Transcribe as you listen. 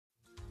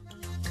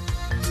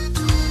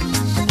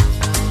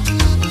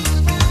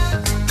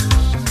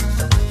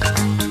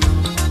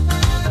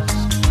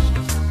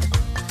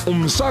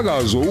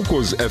Umsakazo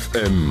Ukhozi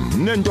FM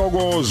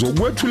nentokozo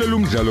kwethulela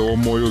umdlalo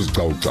womoya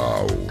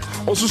ozicawucawu.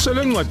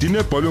 Osusele encwadini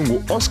ebhalwe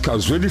nguOscar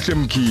Zwelihle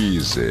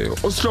Mkhize,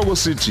 osihloko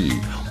sithi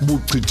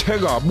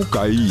Buchitheka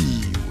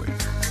Bugayiwe.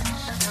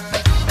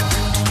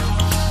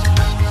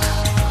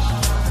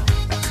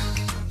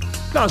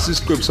 Nasi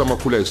isiqephu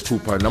samakhulu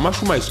ayisithupha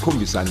namashumi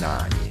ayisikhombisa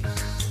nanye.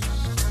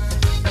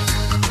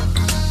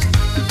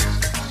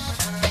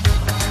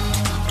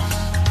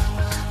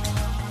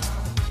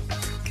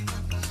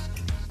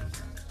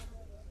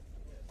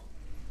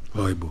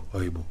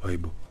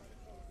 Hayibo.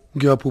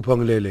 Ngiyaphupha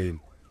ngilele yini?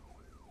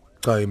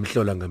 Cha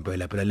imhlola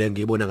ngempela phela le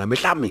ngiyibona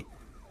ngamehlami.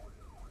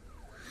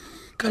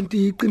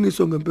 Kanti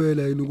iqiniso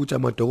ngempela yini ukuthi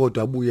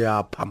amadokodo abuye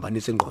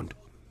aphambanisa ingqondo?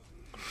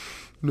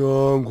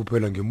 Nongu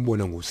phela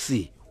ngimbona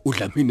ngoC,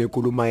 uDlamini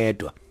ekhuluma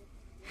yedwa.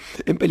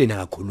 Empeleni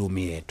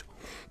akakhulumi yedwa,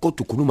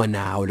 kodwa ukhuluma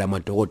nawo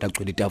lamadokodo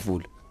agcwele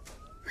itafula.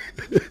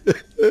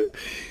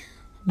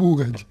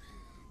 Buka nje.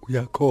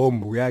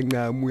 Uyakhomba,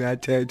 uyancama,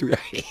 uyathetha.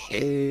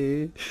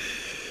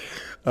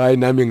 Hayi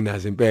nami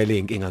nginazo impela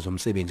inkinga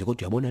zomsebenzi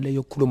kodwa uyabona leyo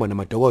yokukhuluma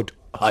namadokodo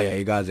hayi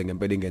ayikaze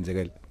ngempela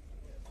ingenzekela.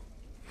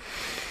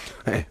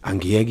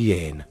 Angiyeki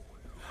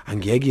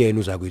yena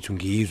uzakwethu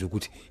ngizwe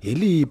ukuthi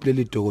eliphi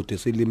leli dokodo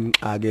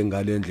selimxake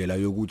ngalendlela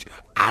yokuthi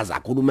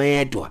azakhuluma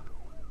yedwa.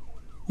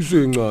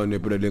 Usencane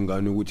phela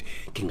lengane ukuthi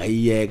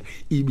ngingayiyeka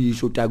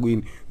ibisho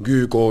takwini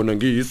ngikhona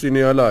ngiyisini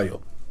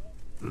yalayo.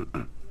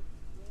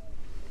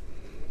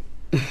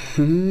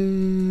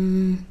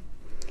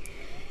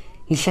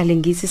 Ngihlale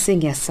ngithi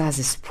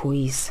sengiyasazi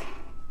isiphoyisa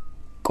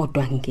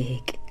kodwa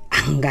ngeke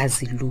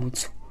angazi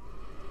lutho.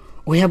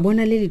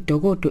 Uyabona leli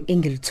dokodo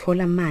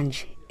engilithola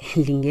manje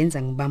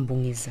lingenza ngibambe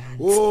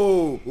ngezansi.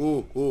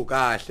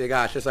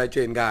 Kahle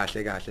sayitsheni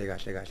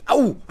kahle.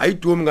 Awu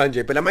ayidumi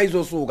kanje phela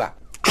mayizosuka.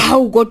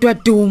 Hawu kodwa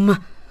Duma.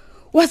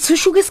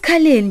 Wathushuka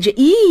esikhaleni nje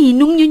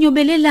yini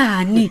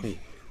ukunyonyobelelani?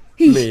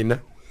 Mina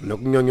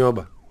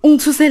nokunyonyoba.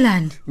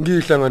 Ungithuselani?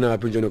 Ngihlangana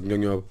lapha nje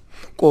nokunyonyoba.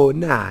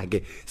 Kona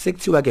ke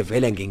sekuthiwa ke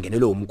vele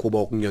ngingenelo umkhuba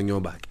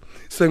wokunyonyoba ke.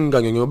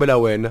 Senginganyonyobela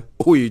wena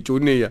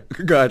uyijunior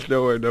kahle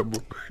wena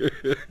bu.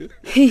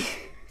 Hey.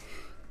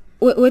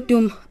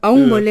 Weduma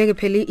awungiboleke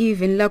phela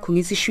i-even lakho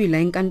ngithi shwila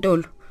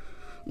enkantolo.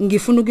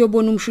 Ngifuna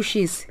ukuyobona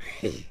umshushisi.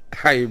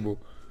 Hayibo.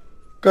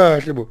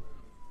 Kahle bo.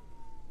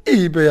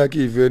 Ibe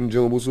yakhe even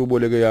njengoba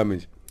usuboleke yami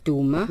nje.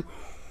 Duma.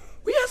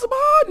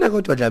 Uyasibona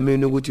kodwa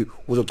Dlamini ukuthi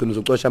uzogcina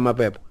uzocosha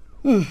amaphepha.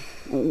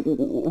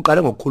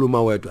 Uqale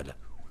ngokukhuluma wedwa la.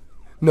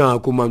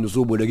 Nakho manje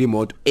usuboleka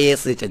imoto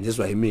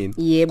esetshenziswa yimina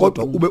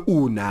kodwa ube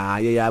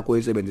unaye yakho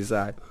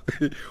esebenzisayo.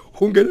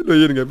 Ungenelo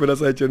yini ngempela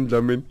sayitsheni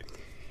Dlamini?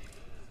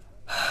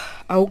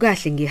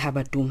 Awukahle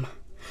ngihaba Duma.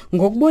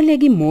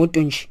 Ngokuboleka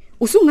imoto nje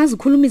usungazi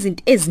khuluma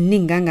izinto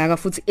eziningi kangaka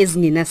futhi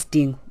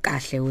ezingenasidingo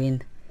kahle wena.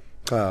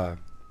 Cha.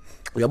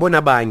 Uyabona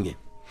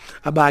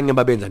abanye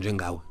babenza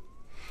njengawe.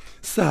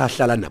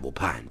 Sahlala nabo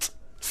phansi,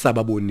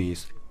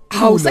 sababonisa.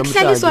 Hawu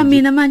sekuhlaliswa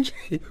mina manje.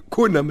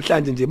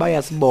 Kunamhlanje nje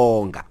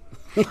bayasibonga.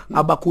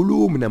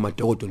 Abakhulumi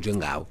namadokodo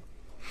njengawe.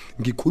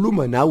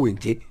 Ngikhuluma nawe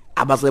nje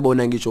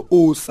abasebona ngisho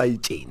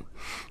osayitsheni.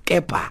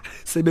 Kepha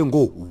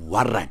sebengo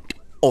warrant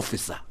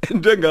officer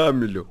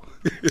njengami lo.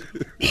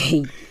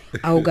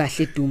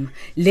 Awukahle Duma.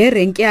 Le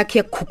rank yakhe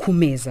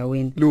yakukhukhumeza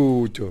wena.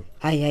 Lutho.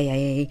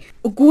 Hayi.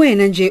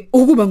 Kuwena nje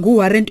ukuba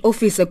nguwarrant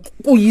officer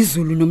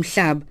kuyizulu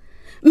nomhlaba.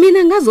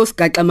 Mina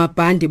ngazosigaxa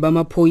amabhandi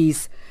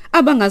bamaphoyisa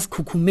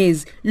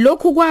abangazikhukhumezi.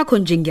 Lokhu kwakho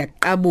nje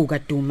ngiyaqabuka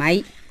Duma.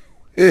 Hayi.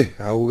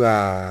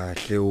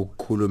 Awukahle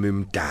ukukhuluma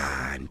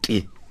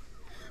imdanti.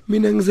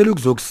 Mina ngizele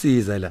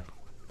ukuzokusiza la.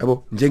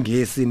 Yabo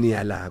njengeyesini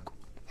yalakho.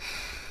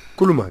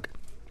 Khuluma ke.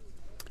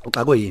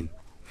 Uxakwe yini?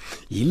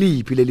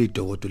 Yiliphi leli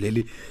dokodo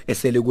leli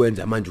esele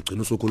kwenza manje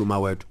ugcina usukhuluma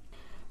wedwa?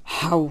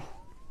 Hawu,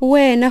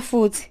 wena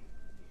futhi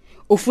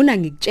ufuna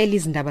ngikutshela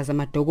izindaba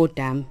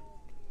zamadokodo ami.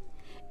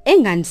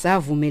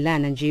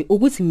 Enganisavumelana nje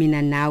ukuthi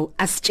mina nawe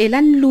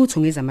asitshelani lutho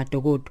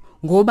ngezamadokodo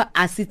ngoba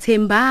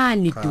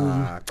asithembani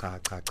Duma. Cha.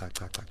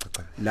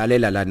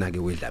 Lalela lana ke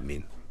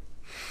weDlamini.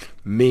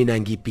 Mina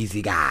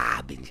ngibhizi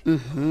kabi nje.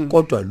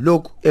 Kodwa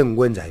lokhu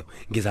engikwenzayo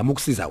ngizama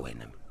ukusiza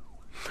wena.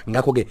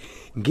 Ngakho ke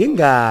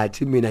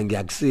ngingathi mina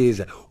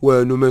ngiyakusiza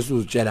wena uma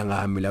usuzitshela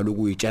ngami la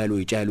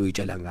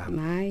lokuyitshela ngami.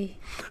 Hayi.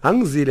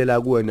 Angizile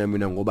la kuwena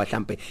mina ngoba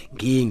mhlambe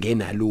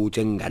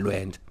ngingenalutho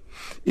engingalwenza.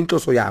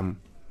 Inhloso yami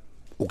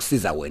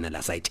ukusiza wena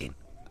la sayitsheni.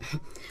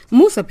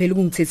 Musa phela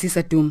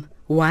ukungithethisa Duma,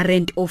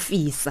 warrant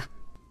officer.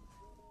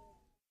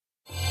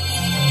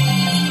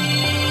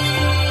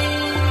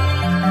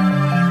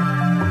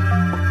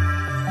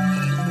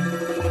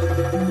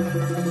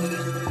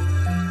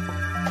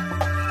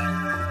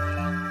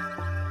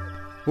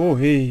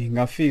 Hey,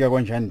 ngafika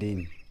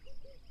kwaNjandini.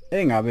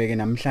 Engabeke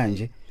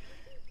namhlanje.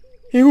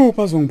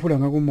 Ikuphi azongiphula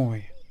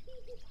ngakumoya?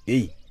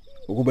 Hey,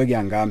 ukube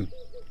kuyangami,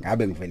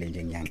 ngabe ngivele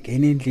nje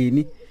ngiyangena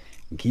endlini,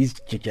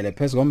 ngizijejele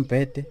phezulu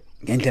kombhede,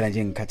 ngendlela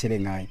nje ngikhathele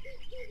ngayo.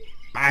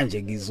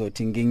 Manje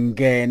ngizothi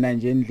ngingena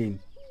nje endlini.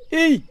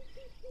 Hey,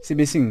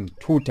 sibe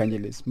singithutha nje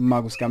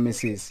lesimako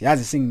sikaMesisi.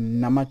 Yazi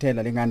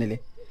singinamathela lengane le.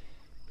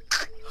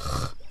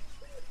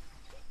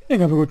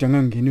 Engabe kodwa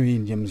ngangingenwe yini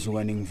nje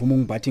mzukwane ngivuma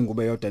ungibathi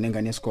ingube yodwa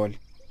nengane yesikole.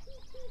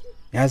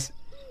 Yazi,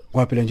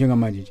 kwaphela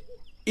njengamanje nje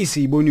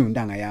isiyiboniwe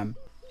intanga yami.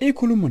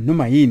 Ikhuluma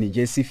noma yini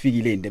nje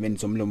sifikile endebeni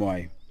zomlomo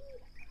wayo.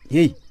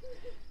 Hey.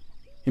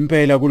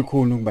 Impela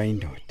kulikhulu ukuba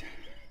indoda.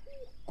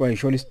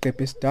 Kwayisho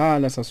lesiqephe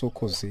esidala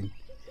sasokhosini.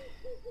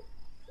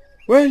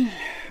 Well,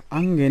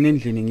 angene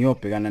endlini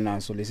ngiyobhekana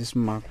naso lesi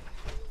simako.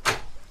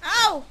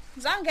 Awu,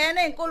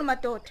 zangena ezinkulu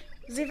madoda.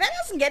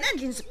 Zivela singena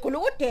endlini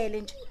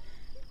sigulukudele nje.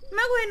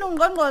 Makuyini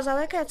ungqongqoza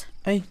wekhetha?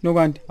 Hey,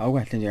 nokanti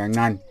awukahle nje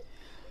kancane.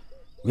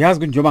 Uyazi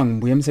ukuthi njoba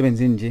ngibuye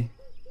emsebenzini nje,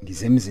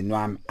 ngizemzini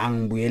wami,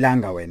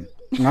 angibuyelanga wena.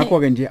 Ngakho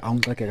ke nje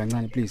awungixeke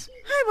kancane please.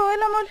 Hayibo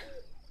wena mola.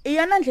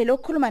 Iyona ndlela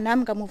okukhuluma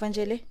nami kamuva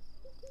nje le.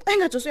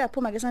 Engathi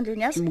usuyaphuma ke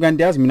esandleni yazi?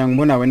 Kanti yazi mina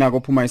ngibona wena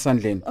kophuma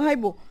esandleni.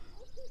 Hayibo.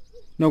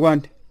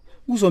 Nokwanti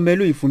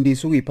kuzomela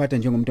uyifundise ukuyiphatha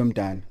njengomuntu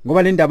omdala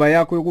ngoba le ndaba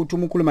yakho yokuthi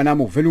uma ukhuluma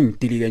nami uvela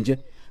ungidilike nje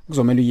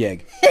kuzomela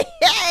uyeke.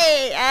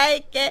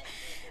 Ayike.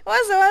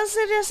 Waze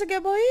serious ke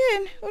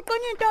boyini?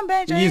 Uqonye intombi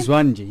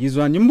enje.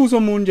 Yizwani imbuzo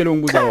omunye nje lo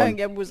ngibuza wona.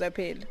 Ngiyabuza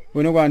phela.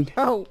 Wena kwanti?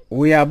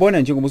 Uyabona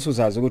nje ngoba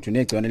usuzazi ukuthi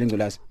unegcwane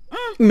lengculazi.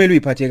 Kumele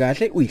uyiphathe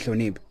kahle,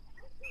 uyihloniphe.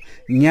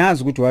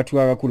 Ngiyazi ukuthi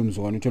wathuka kakhulu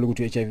mzukwane uthola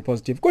ukuthi HIV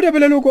positive. Kodwa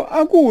phela lokho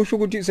akusho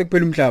ukuthi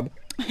sekuphela umhlaba.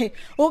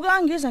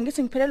 Ukangizwa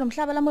ngithi ngiphelele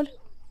umhlaba lamola?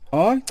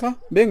 Hayi cha,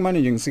 bengimane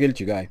nje ngisike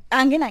elijikayo.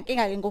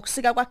 Anginankinga ke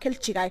ngokusika kwakhe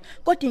elijikayo,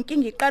 kodwa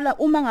inkinga iqala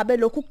uma ngabe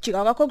lokhu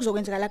ukujika kwakho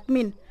kuzokwenzeka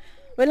kumina.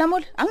 Wena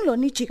mola,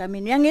 angilona ijika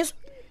mina, uyangizwa?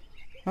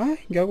 Hayi,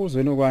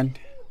 ngiyakuzwa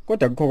nokwanti.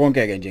 Kodwa kukho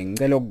konke ke nje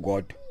ngicela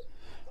ukugodwa.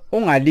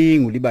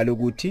 Ungalingi ulibala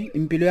ukuthi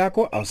impilo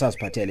yakho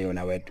awusaziphathele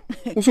yona wedwa.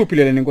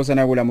 Usuphilele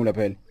nenkosana yakho lamula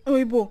phela.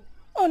 Uyibo,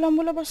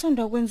 olamula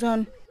basanda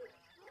kwenzani?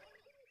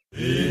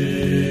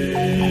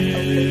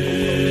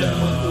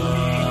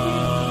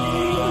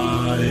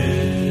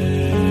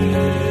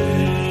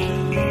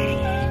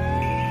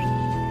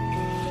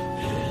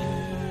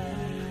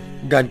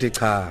 Kanti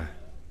cha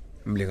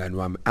mlingani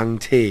wami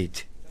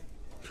angithethi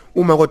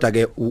uma kodwa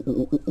ke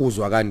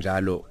uzwa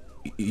kanjalo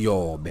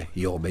yobe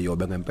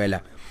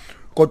ngempela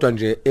kodwa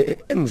nje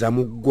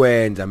engizama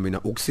ukukwenza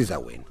mina ukusiza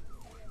wena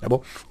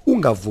yabo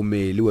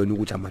ungavumeli wena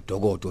ukuthi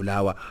amadokodo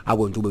lawa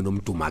akwenza ube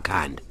nomduma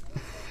khanda.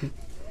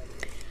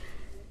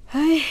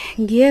 Hayi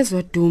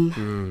ngiyezwa Duma.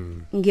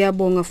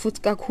 Ngiyabonga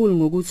futhi kakhulu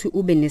ngokuthi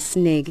ube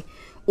nesineke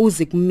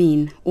uze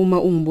kumina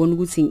uma ungibona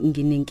ukuthi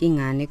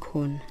nginenkingane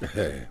khona.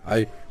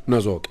 Hayi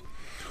nazoke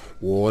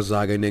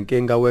woza ke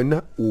nenkinga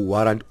wena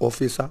warrant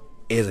officer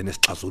eze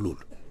nesixazululo.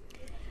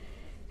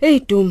 Hey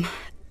Duma,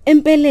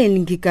 empeleni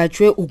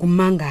ngigajwe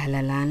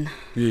ukumangala lana.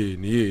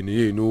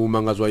 Yini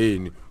umangazwa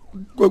yini?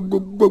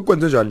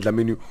 Kwenze njani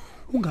Dlamini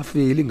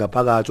ungafeli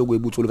ngaphakathi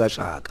okwebutho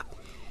likaShaka?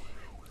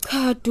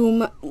 Cha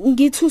Duma,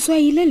 ngithuswa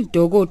yileli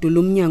dokodo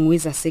lomnyango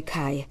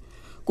wezasekhaya.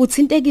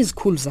 Kuthinteka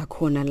izikhulu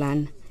zakhona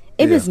lana.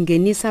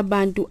 Ebezingenisa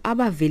abantu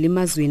abavela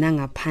emazweni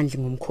angaphandle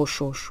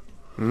ngomkhoshosho.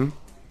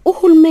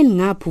 Uhulumeni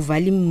ngapha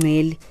uvala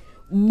imngcele.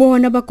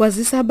 Bona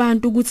bagwazisa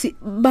abantu ukuthi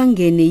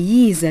bangene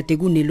yiza de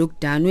kune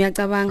lockdown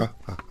uyacabanga?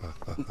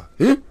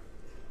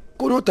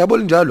 Kuno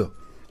double njalo.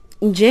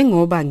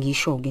 Njengoba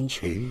ngisho ke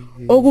nje.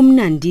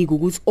 Okumnandiki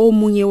ukuthi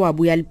omunye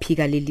wabo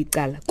uyaliphika leli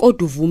cala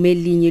kodwa uvume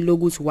elinye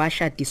lokuthi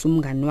washadisa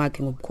umngani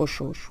wakhe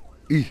ngobukhoshosho.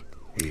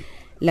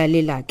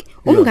 Lalela ke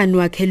umngani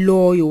wakhe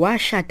loyo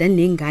washada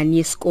nengane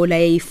yesikole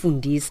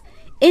eyayifundisa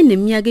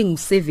eneminyaka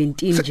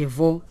engu17 nje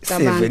vo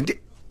cabanga. 70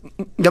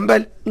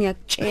 ngempela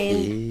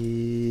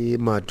ngiyakutshela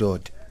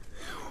madoda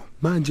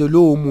manje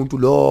lo muntu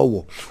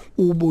lowo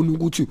ubona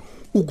ukuthi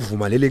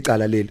ukuvuma leli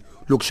cala leli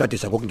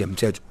lokushadisa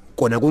ngokungemthetho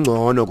kona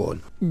kungcono kona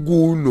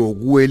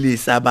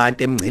kunokuwelisa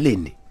abantu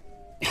emngceleni.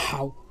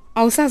 Hawu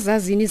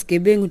awusazazini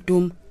isigebengu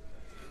Duma.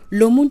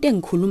 Lo muntu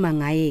engikhuluma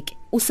ngaye ke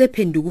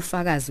usephenduka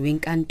ufakazi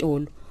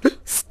wenkantolo.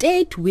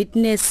 State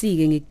witness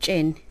ke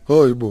ngikutshene.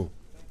 Hayibo.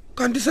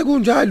 Kanti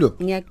sekunjalo?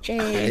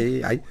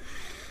 Ngiyakutshela.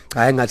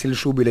 Hayi ngathi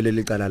lishubile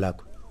leli cala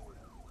lakho.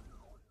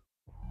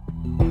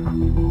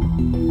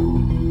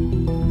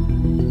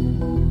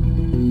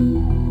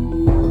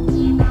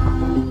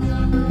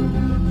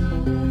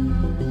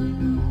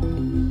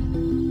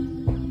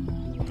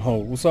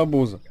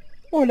 Usabuza.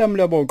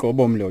 Olamula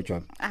boqobo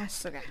omlojwa.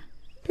 Asuka.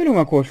 Phela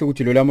ungakhohle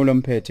ukuthi lo lamo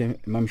lomphethe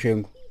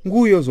mamshengo.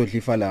 Nguye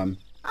ozodlifa lami.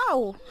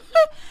 Awu.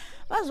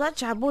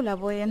 Wazwajabula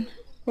boyena.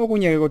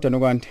 Okunye ke kodwa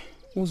nokwanti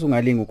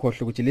uzungalinga ukhohle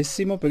ukuthi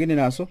lesimo obhekene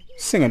naso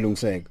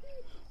singalungiseka.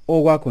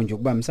 Okwakho nje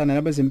ukubambisana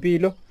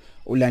nabezempilo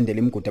ulandele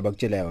imigudu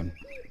abakutshela yona.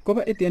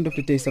 Ngoba at the end of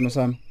the day sano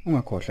sami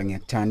ungakhohlwa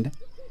ngiyakuthanda.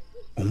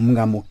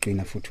 Umngamo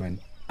uqina futhi wena.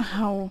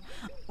 Hawu.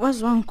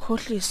 Wazwa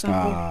ngikhohlisa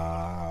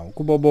bo.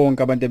 Kubo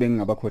bonke abantu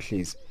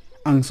ebengingabakhohlisa.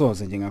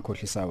 Angisoze nje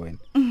ngakhohlisa wena.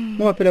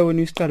 Ngoba phela wena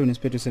uyisiqalo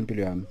nesiphetho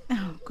sempilo yami.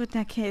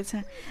 Kodwa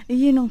khetha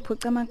yini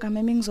ungiphuca amagama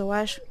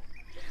emingizowasho.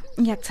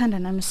 Ngiyakuthanda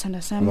nami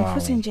sithanda sami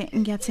futhi nje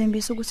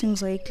ngiyathembisa ukuthi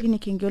ngizoya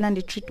eclinic ngiyolanda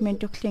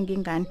itreatment yokuhlenga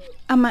ingane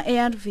ama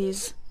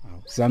ARVs.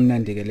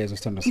 Zamnandike lezo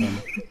sithando sami.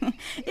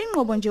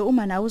 Inqobo nje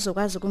uma nawe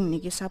uzokwazi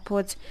ukunginika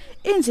support.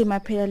 Inzima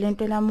phela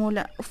lento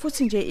lamula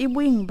futhi nje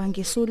ibuye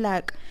ngibangisa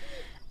ulaka.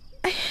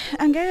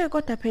 Angeke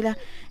kodwa phela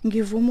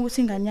ngivuma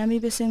ukuthi ingane yami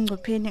ibe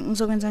sengcopheni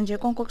ngizokwenza nje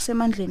konke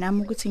okusemandleni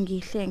nami ukuthi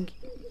ngiyihlenge.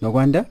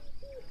 Nokwanda?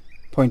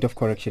 Point of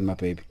correction my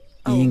baby.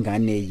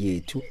 Ingane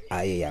yethu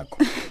aye yakho.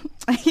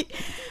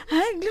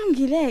 Hayi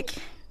kulungileke.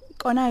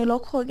 Kona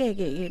lokho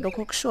ke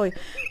lokho kushoyo.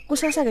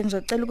 Kusasa ke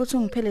ngizocela ukuthi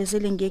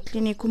ungiphelezele ngiye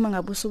eclinic uma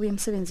ngabe usubuya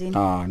emsebenzini.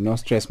 No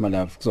stress my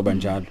love, kuzoba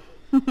njalo.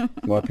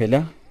 Ngoba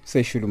phela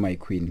seshulu my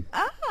queen.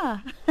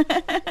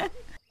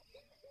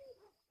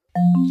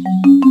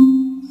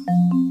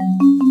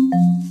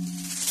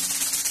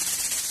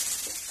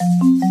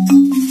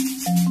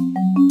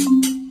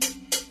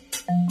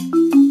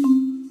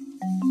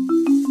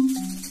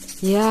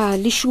 Ya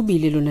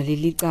lishubile lona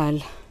leli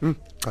cala.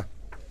 Cha.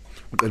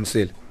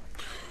 Uqinisele.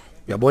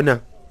 Uyabona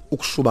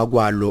ukushuba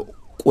kwalo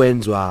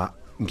kwenzwa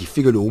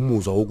ngifike lo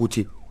umuzwa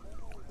ukuthi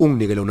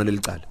unginike lona leli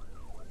cala.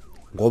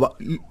 Ngoba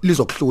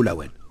lizokuhlula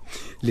wena.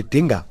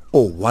 Lidinga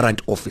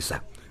warrant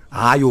officer.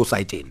 Hayi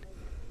osayitini.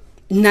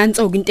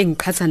 Nanso into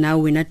engiqhatha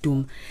nawe wena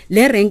Duma.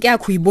 Le rank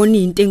yakho uyibona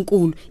into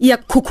enkulu,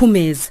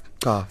 iyakukhukhumeza.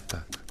 Cha.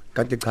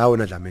 Kanti cha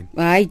wena Dlamini.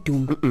 Hayi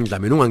Duma.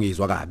 Dlamini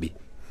ungangizwa kabi.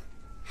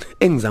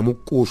 Engizama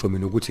ukukusho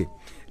mina ukuthi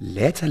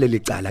letha leli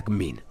cala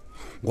kumina.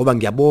 Ngoba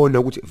ngiyabona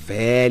ukuthi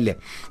vele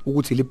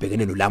ukuthi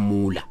libhekene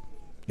nolamula.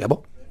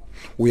 Yabo?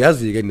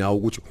 Uyazi ke nawe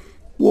ukuthi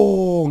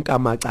wonke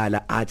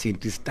amacala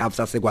athinta istaff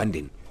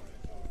sasekwandeni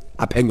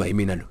aphenywa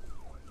yimina lo.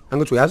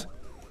 Angithi uyazi?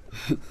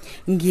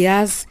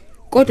 Ngiyazi,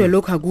 kodwa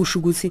lokho akusho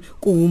ukuthi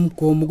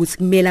kuwumgomo ukuthi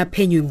kumele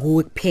aphenywe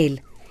nguwe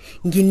kuphela.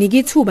 Nginika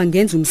ithuba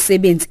ngenza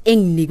umsebenzi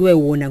enginikwe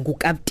wona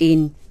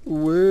ngukapteni.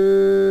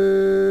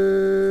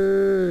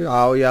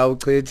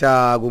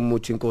 Awuyawuchitha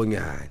kumuthi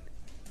inkonyane.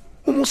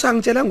 Uma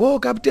usangitshela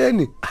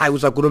ngokapteni, hayi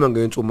usakhuluma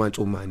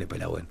ngentsumane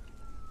phela wena.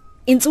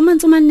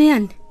 Insumansumane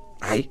yani?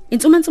 Hayi,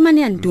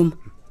 insumansumane yani Duma?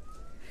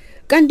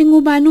 Kanti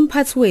ngubani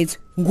umphathi wethu?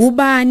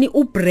 Ngubani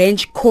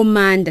ubranch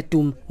commander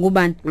Duma?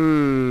 Ngubani?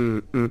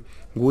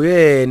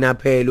 Nguyena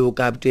phela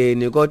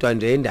ukapteni kodwa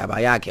nje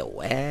indaba yakhe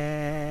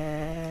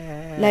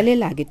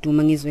Lalela ke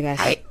Duma ngizwe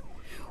kahle.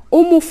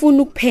 Uma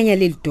ufuna ukuphenya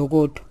leli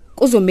dokodo,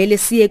 kuzomela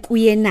siye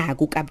kuyena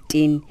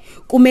ukapteni.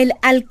 Kumele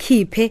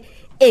alikhiphe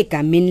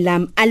egameni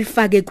lami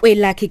alifake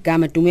kwelakhe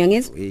igama Duma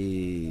uyangizwa?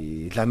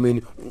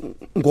 Dlamini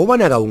ngoba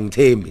naka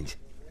ungithembi nje.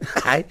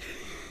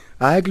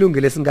 Hayi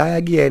kulungile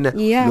singaya kuyena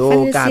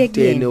lo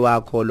kapteni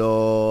wakho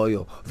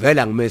loyo.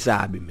 Vela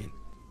ngimesabi mina.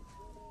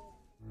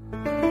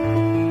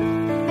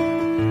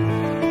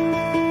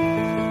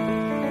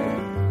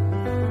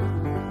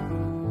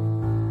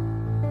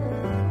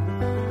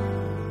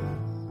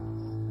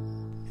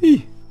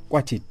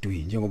 Kwathi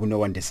dwi njengoba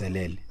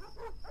unowandeselele.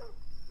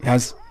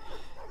 Yazi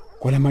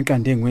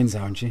kwalamaqanda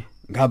engiwenzayo nje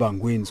ngaba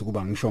ngikwenza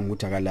kuba ngisho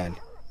ukuthi akalala.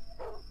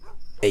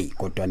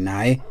 Kodwa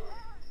naye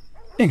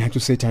engathi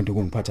usethanda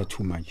ukungiphatha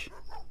too much.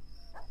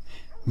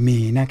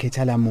 Mina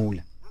khetha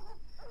lamula.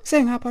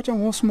 Sengaphathwa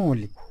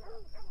ngosmall.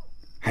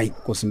 Hayi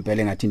Nkosi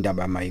impela engathi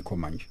indaba amayikho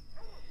manje.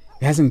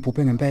 Yazi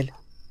ngiphuphe ngempela.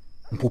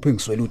 Ngiphuphe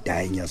ngiswele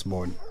udayi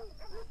ngiyasibona.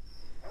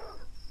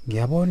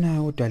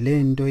 Ngiyabona kodwa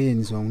lento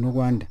yenziwa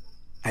ngunokwanda.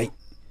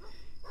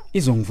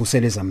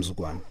 Izongivusela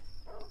ezamzukwana.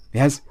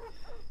 Yazi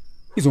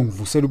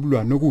izongivusela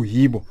ubulwane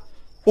okuyibo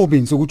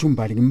obenze ukuthi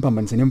umbali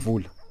ngimphambanise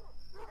nemvula.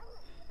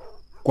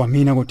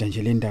 Kwamina kodwa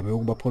nje le ndaba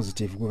yokuba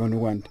positive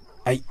kukaNokwanda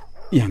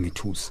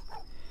iyangithusa.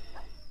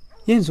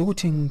 Yenza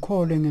ukuthi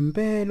ngikholwe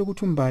ngempela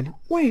ukuthi umbali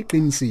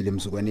wayiqinisile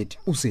mzukwanethi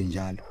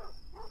usenjalo.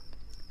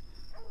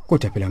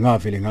 Kodwa phela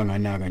ngavele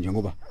nganganaka nje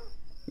ngoba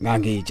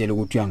ngangitshela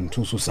ukuthi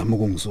uyangithusa usama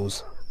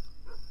ukungisusa.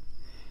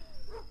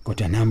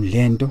 Kodwa nami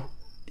lento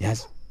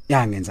yazi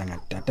yangenza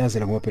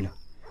ngadatazela ngoba phela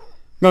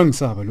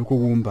ngangisaba lokho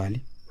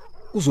kuumbali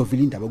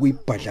uzovila indaba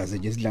kuyibhadlaze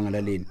nje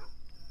sidlangalaleni.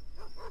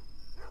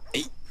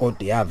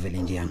 Kodwa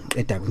yavele nje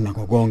yangiqeda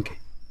kunako konke.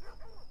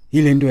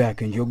 Yilento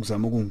yakhe nje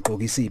yokuzama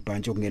ukungixokisa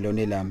ibhantshi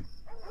okungelone lami.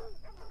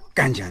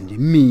 Kanjani nje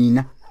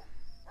mina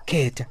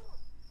khetha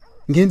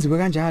ngenziwe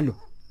kanjalo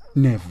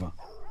never.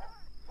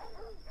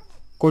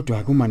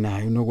 Kodwa kuma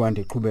nayo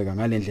unokwanda eqhubeka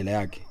ngalendlela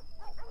yakhe.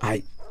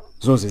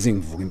 Zoze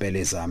zingivuka impela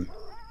ezami.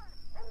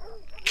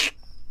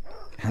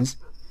 Hansi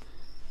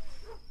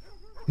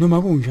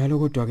noma kunjalo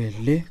kodwa ke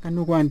le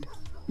kaNokwanda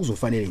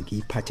uzofanele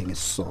ngiyiphathe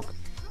ngesisoka.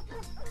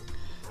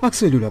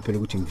 Akuselula phela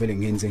ukuthi ngivele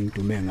ngenze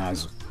ngidume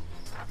ngazo.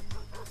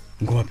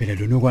 Ngoba phela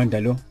lo Nokwanda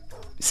lo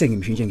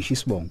sengimshintshe ngisho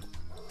isibongo.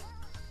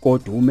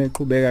 Kodwa uma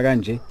eqhubeka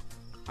kanje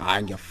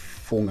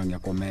ngiyafunga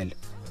ngiyagomela.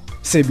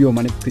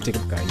 Sebiyomane kuchitheke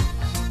Bugayiwe.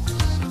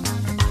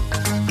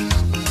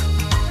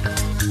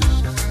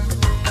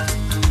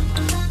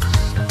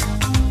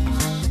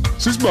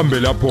 Sisibambe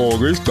lapho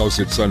ke isigcawu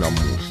sethu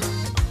sanamuhla.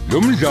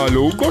 Lo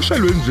mdlalo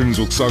uqoshelwe endlini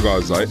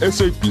zokusakaza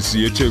eSABC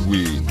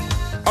eThekwini.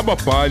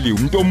 Ababhali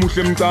umuntu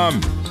omuhle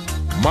Mcambi,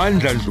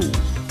 Mandla Ndlovu,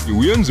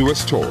 uyenziwe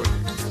Sithole.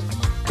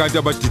 Kanti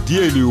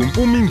abadidiyeli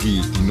uMpumi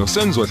Ngidi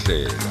noSenzo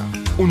Hlela,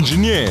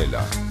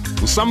 Unjiniyela,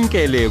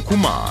 uSamkele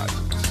Khumalo.